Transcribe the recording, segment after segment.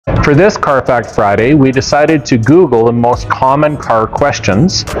For this Car Fact Friday, we decided to Google the most common car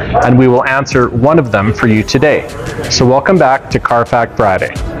questions, and we will answer one of them for you today. So welcome back to Car Fact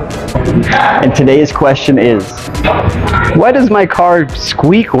Friday. And today's question is, why does my car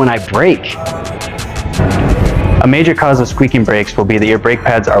squeak when I brake? A major cause of squeaking brakes will be that your brake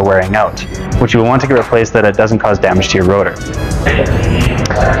pads are wearing out, which you will want to get replaced so that it doesn't cause damage to your rotor.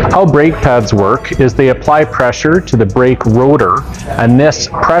 How brake pads work is they apply pressure to the brake rotor, and this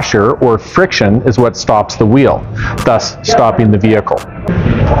pressure or friction is what stops the wheel, thus stopping the vehicle.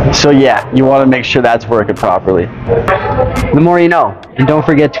 So yeah, you want to make sure that's working properly. The more you know, and don't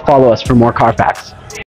forget to follow us for more car facts.